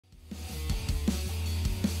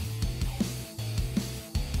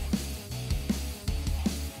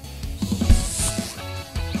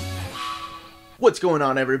What's going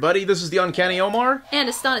on, everybody? This is the Uncanny Omar. And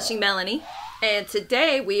Astonishing Melanie. And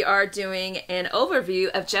today we are doing an overview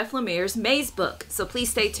of Jeff Lemire's Mazebook. So please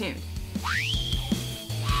stay tuned.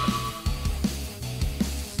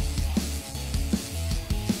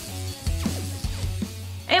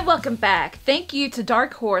 And welcome back. Thank you to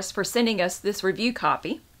Dark Horse for sending us this review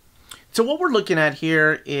copy. So what we're looking at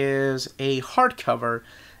here is a hardcover.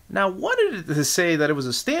 Now, I wanted to say that it was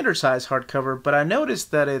a standard size hardcover, but I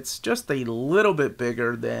noticed that it's just a little bit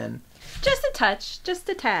bigger than... Just a touch, just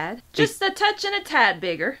a tad. Just a touch and a tad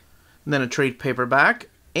bigger. Than a trade paperback,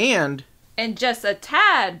 and just a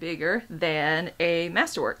tad bigger than a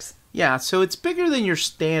Masterworks. Yeah, so it's bigger than your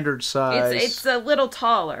standard size. It's a little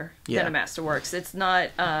taller than a Masterworks. It's not,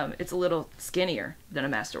 it's a little skinnier than a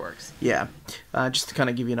Masterworks. Yeah, just to kind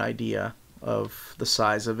of give you an idea of the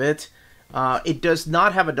size of it. It does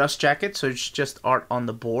not have a dust jacket, so it's just art on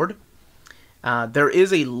the board. There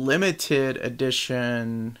is a limited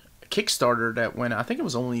edition Kickstarter that went, I think it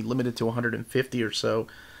was only limited to 150 or so,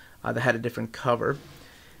 that had a different cover.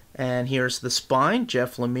 And here's the spine,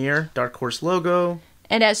 Jeff Lemire, Dark Horse logo.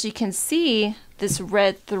 And as you can see, this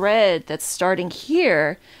red thread that's starting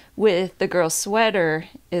here with the girl's sweater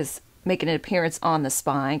is making an appearance on the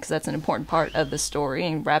spine, because that's an important part of the story,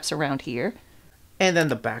 and wraps around here. And then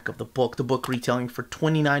the back of the book retailing for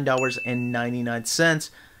 $29.99.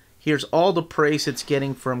 Here's all the praise it's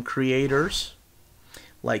getting from creators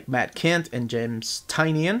like Matt Kent and James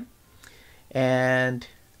Tynion, and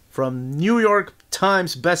from New York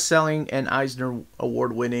Times best-selling and Eisner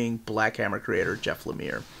Award-winning Black Hammer creator Jeff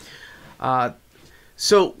Lemire.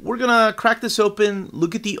 So we're gonna crack this open,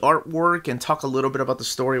 look at the artwork, and talk a little bit about the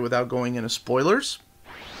story without going into spoilers.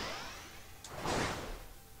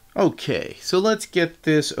 Okay, so let's get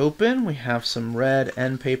this open. We have some red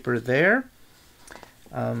end paper there.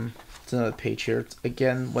 It's another page here. It's,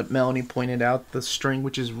 again, what Melanie pointed out, the string,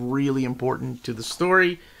 which is really important to the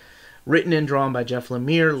story. Written and drawn by Jeff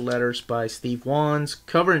Lemire, letters by Steve Wands,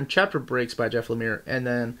 cover and chapter breaks by Jeff Lemire, and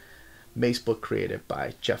then Mazebook created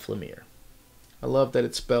by Jeff Lemire. I love that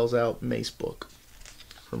it spells out Mazebook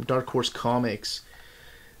from Dark Horse Comics.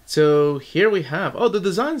 So here we have, the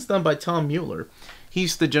design's done by Tom Mueller.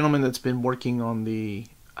 He's the gentleman that's been working on the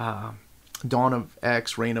Dawn of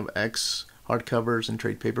X, Reign of X hardcovers and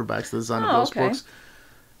trade paperbacks, the design of those books.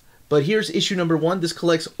 But here's issue number 1. This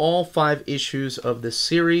collects all 5 issues of this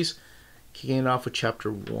series, kicking it off with chapter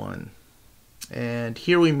 1. And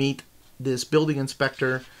here we meet this building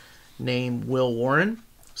inspector named Will Warren.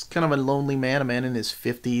 He's kind of a lonely man, a man in his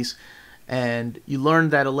 50s. And you learn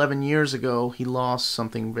that 11 years ago, he lost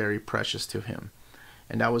something very precious to him.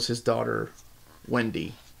 And that was his daughter,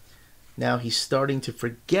 Wendy. Now he's starting to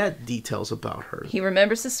forget details about her. He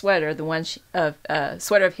remembers the sweater, the one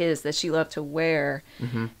sweater of his that she loved to wear,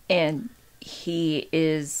 and he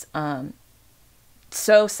is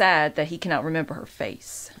so sad that he cannot remember her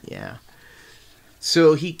face. Yeah.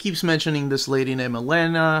 So he keeps mentioning this lady named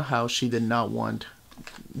Elena, how she did not want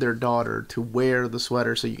their daughter to wear the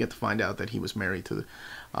sweater, so you get to find out that he was married to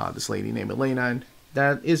this lady named Elena, and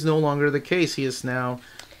that is no longer the case. He is now...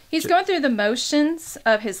 He's going through the motions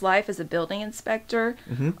of his life as a building inspector,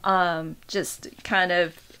 just kind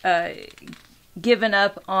of given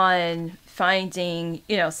up on finding,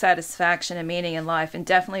 satisfaction and meaning in life. And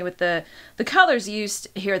definitely with the colors used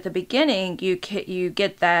here at the beginning, you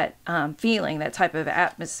get that feeling, that type of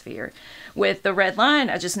atmosphere. With the red line,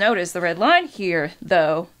 I just noticed the red line here,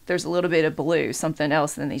 though, there's a little bit of blue, something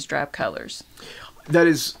else than these drab colors. That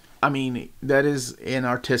is... that is an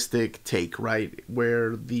artistic take, right?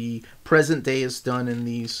 Where the present day is done in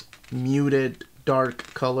these muted,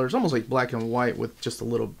 dark colors, almost like black and white with just a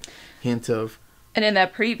little hint of... And in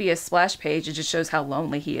that previous splash page, it just shows how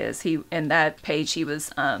lonely he is. In that page, he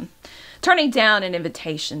was turning down an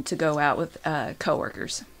invitation to go out with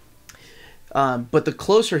coworkers. But the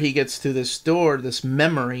closer he gets to this door, this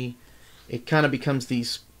memory, it kind of becomes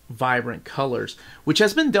these vibrant colors, which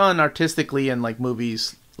has been done artistically in like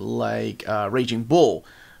movies like Raging Bull,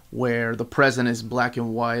 where the present is black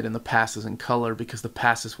and white and the past is in color because the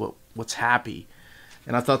past is what's happy.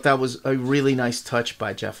 And I thought that was a really nice touch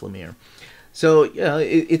by Jeff Lemire. So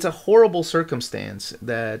it's a horrible circumstance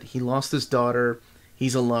that he lost his daughter,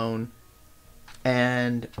 he's alone,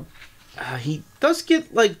 and he does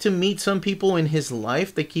get to meet some people in his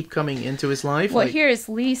life. They keep coming into his life. Well, here is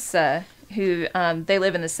Lisa, who they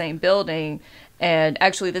live in the same building, and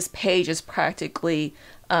actually this page is practically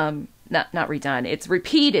not redone. It's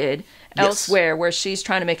repeated elsewhere where she's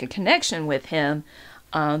trying to make a connection with him,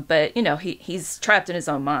 but he's trapped in his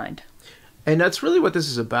own mind. And that's really what this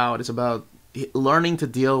is about. It's about learning to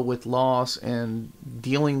deal with loss and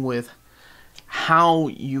dealing with how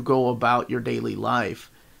you go about your daily life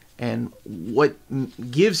and what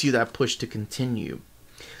gives you that push to continue.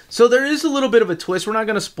 So there is a little bit of a twist. We're not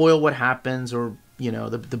going to spoil what happens or,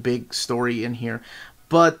 the big story in here.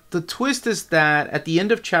 But the twist is that at the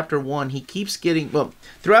end of chapter 1, he keeps getting,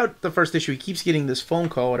 throughout the first issue, he keeps getting this phone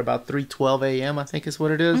call at about 3:12 a.m., I think is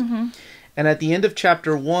what it is. Mm-hmm. And at the end of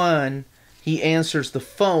chapter 1, he answers the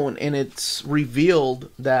phone, and it's revealed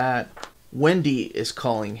that Wendy is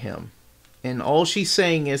calling him. And all she's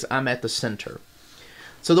saying is, I'm at the center.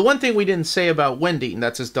 So the one thing we didn't say about Wendy, and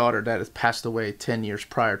that's his daughter that has passed away 10 years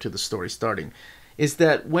prior to the story starting, is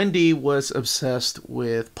that Wendy was obsessed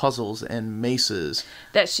with puzzles and maces.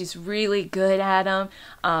 That she's really good at them.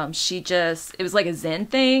 It was like a Zen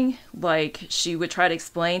thing. Like, she would try to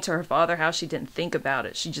explain to her father how she didn't think about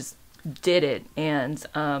it. She just did it. And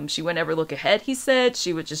she would never look ahead, he said.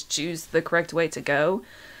 She would just choose the correct way to go.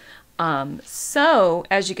 So,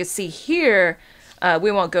 as you can see here,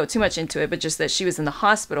 we won't go too much into it, but just that she was in the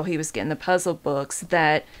hospital. He was getting the puzzle books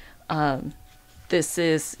that... this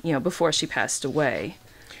is, before she passed away.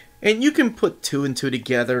 And you can put 2 and 2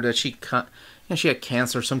 together that she had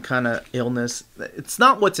cancer, some kind of illness. It's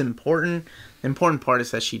not what's important. The important part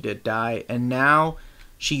is that she did die. And now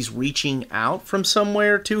she's reaching out from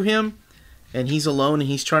somewhere to him. And he's alone and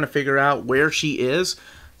he's trying to figure out where she is.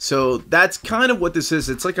 So that's kind of what this is.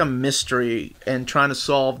 It's like a mystery and trying to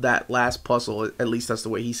solve that last puzzle. At least that's the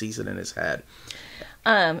way he sees it in his head.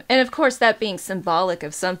 And of course, that being symbolic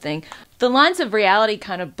of something, the lines of reality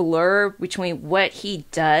kind of blur between what he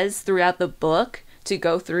does throughout the book to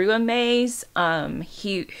go through a maze,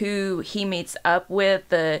 who he meets up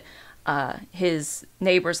with, his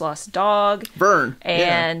neighbor's lost dog, Vern,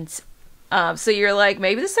 and so you're like,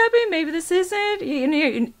 maybe this happened, maybe this isn't.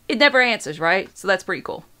 It never answers, right? So that's pretty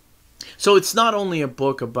cool. So it's not only a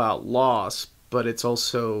book about loss, but it's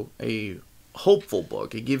also a hopeful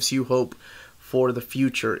book. It gives you hope for the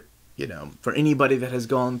future, for anybody that has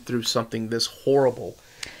gone through something this horrible.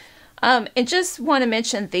 And just want to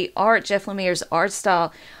mention the art, Jeff Lemire's art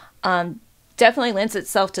style, definitely lends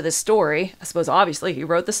itself to the story. I suppose, obviously, he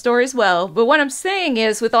wrote the story as well. But what I'm saying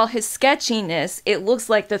is, with all his sketchiness, it looks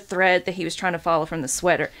like the thread that he was trying to follow from the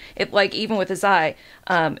sweater. Even with his eye,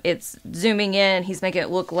 it's zooming in. He's making it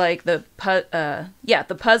look like the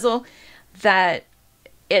puzzle that...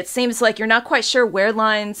 It seems like you're not quite sure where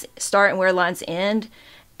lines start and where lines end,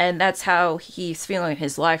 and that's how he's feeling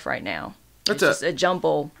his life right now. It's just a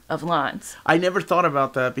jumble of lines. I never thought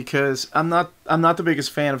about that because I'm not the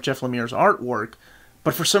biggest fan of Jeff Lemire's artwork,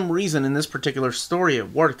 but for some reason in this particular story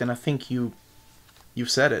it worked, and I think you've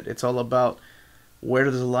said it. It's all about where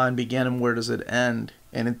does the line begin and where does it end,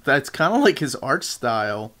 and that's kind of like his art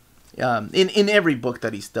style in every book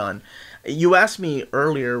that he's done. You asked me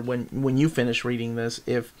earlier when you finished reading this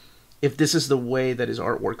if this is the way that his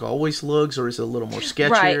artwork always looks, or is it a little more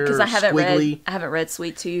sketchy, right? Because I squiggly? haven't read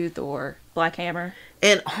Sweet Tooth or Black Hammer.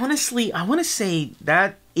 And honestly, I want to say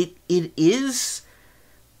that it is,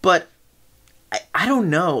 but I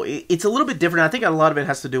don't know. It's a little bit different. I think a lot of it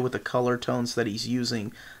has to do with the color tones that he's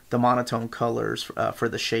using, the monotone colors for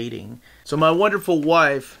the shading. So my wonderful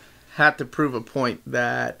wife had to prove a point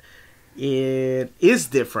that it is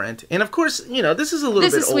different, and of course, this is a little bit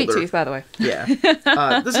older. This is Sweet Tooth, by the way. Yeah,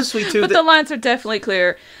 this is Sweet Tooth. But the lines are definitely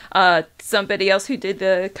clear. Somebody else who did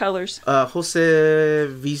the colors, Jose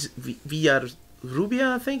Villarrubia,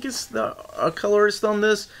 I think is the colorist on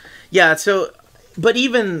this. Yeah, so, but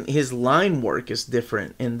even his line work is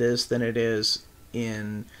different in this than it is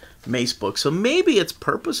in Mazebook. So maybe it's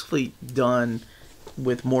purposefully done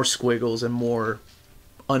with more squiggles and more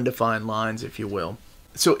undefined lines, if you will.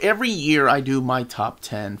 So every year I do my top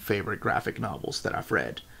 10 favorite graphic novels that I've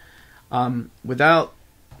read. Without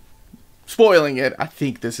spoiling it, I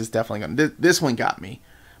think this is definitely going to... This one got me.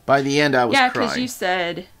 By the end, I was crying. Yeah, because you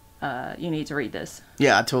said you need to read this.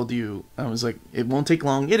 Yeah, I told you. I was like, it won't take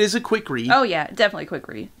long. It is a quick read. Oh, yeah, definitely a quick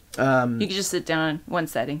read. You can just sit down, one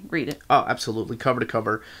setting, read it. Oh, absolutely. Cover to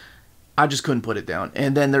cover. I just couldn't put it down.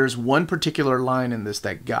 And then there's one particular line in this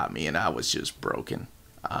that got me, and I was just broken.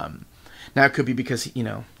 Now, it could be because,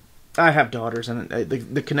 I have daughters, and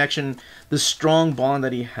the connection, the strong bond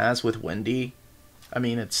that he has with Wendy, I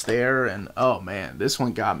mean, it's there, and oh man, this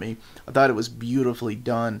one got me. I thought it was beautifully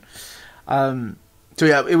done. So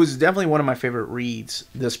yeah, it was definitely one of my favorite reads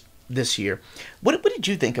this year. What did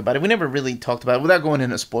you think about it? We never really talked about it without going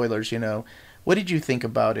into spoilers. What did you think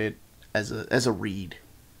about it as a read?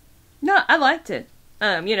 No, I liked it.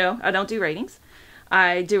 I don't do ratings.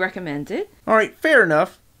 I do recommend it. All right, fair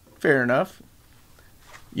enough.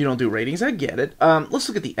 You don't do ratings, I get it. Let's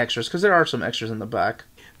look at the extras, because there are some extras in the back.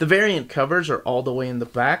 The variant covers are all the way in the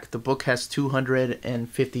back. The book has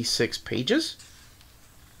 256 pages.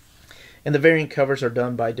 And the variant covers are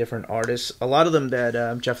done by different artists. A lot of them that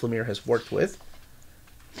Jeff Lemire has worked with.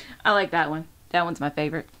 I like that one. That one's my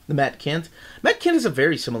favorite. The Matt Kent. Matt Kent is a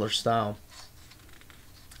very similar style.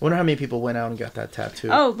 I wonder how many people went out and got that tattoo.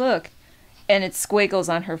 Oh, look. And it's squiggles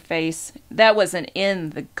on her face. That wasn't in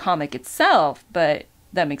the comic itself, but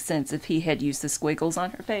that makes sense if he had used the squiggles on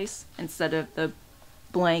her face instead of the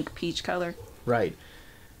blank peach color. Right.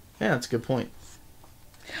 Yeah, that's a good point.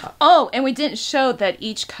 Oh, and we didn't show that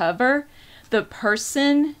each cover, the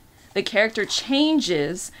character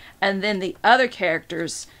changes, and then the other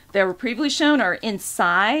characters that were previously shown are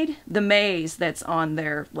inside the maze that's on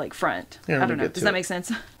their front. Yeah, I don't know. Does that make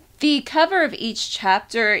sense? The cover of each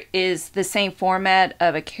chapter is the same format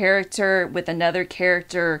of a character with another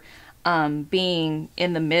character being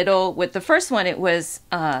in the middle. With the first one, it was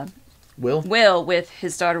Will with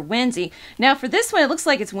his daughter Wendy. Now for this one, it looks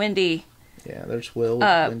like it's Wendy. Yeah, there's Will with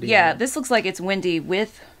Wendy. Yeah, this looks like it's Wendy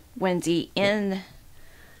with Wendy in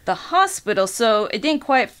the hospital, so it didn't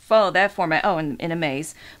quite follow that format. Oh, in a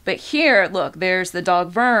maze. But here, look, there's the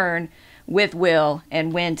dog Vern with Will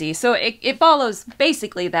and Wendy. So it follows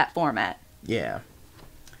basically that format. Yeah.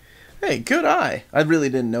 Hey, good eye. I really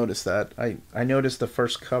didn't notice that. I noticed the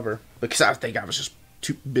first cover because I think I was just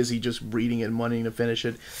too busy just reading it and wanting to finish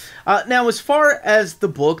it. Now, as far as the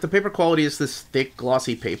book, the paper quality is this thick,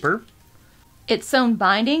 glossy paper. It's sewn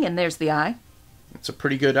binding, and there's the eye. It's a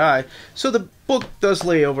pretty good eye. So the book does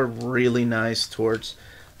lay over really nice towards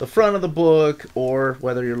the front of the book, or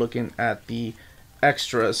whether you're looking at the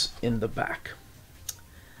extras in the back.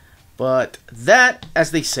 But that, as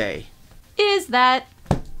they say, is that.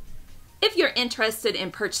 If you're interested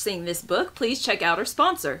in purchasing this book, please check out our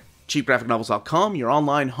sponsor. cheapgraphicnovels.com, your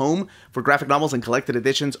online home for graphic novels and collected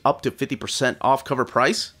editions up to 50% off cover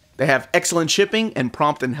price. They have excellent shipping and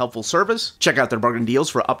prompt and helpful service. Check out their bargain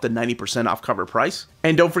deals for up to 90% off cover price.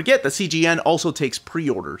 And don't forget, the CGN also takes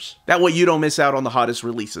pre-orders. That way you don't miss out on the hottest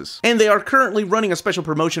releases. And they are currently running a special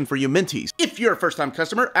promotion for you Minties. If you're a first-time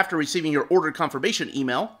customer, after receiving your order confirmation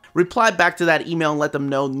email, reply back to that email and let them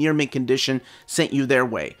know Near Mint Condition sent you their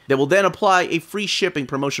way. They will then apply a free shipping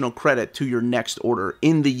promotional credit to your next order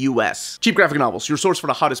in the US. Cheap Graphic Novels, your source for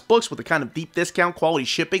the hottest books with the kind of deep discount, quality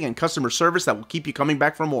shipping, and customer service that will keep you coming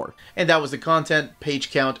back for more. And that was the content,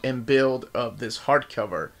 page count, and build of this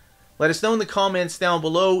hardcover. Let us know in the comments down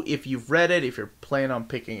below if you've read it, if you're planning on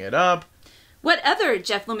picking it up. What other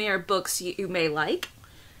Jeff Lemire books you may like.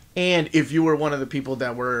 And if you were one of the people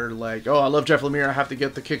that were like, oh, I love Jeff Lemire, I have to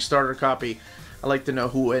get the Kickstarter copy, I'd like to know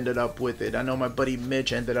who ended up with it. I know my buddy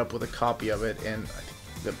Mitch ended up with a copy of it, and I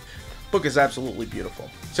think the book is absolutely beautiful.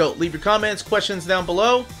 So leave your comments, questions down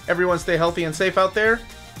below. Everyone stay healthy and safe out there.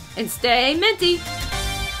 And stay minty!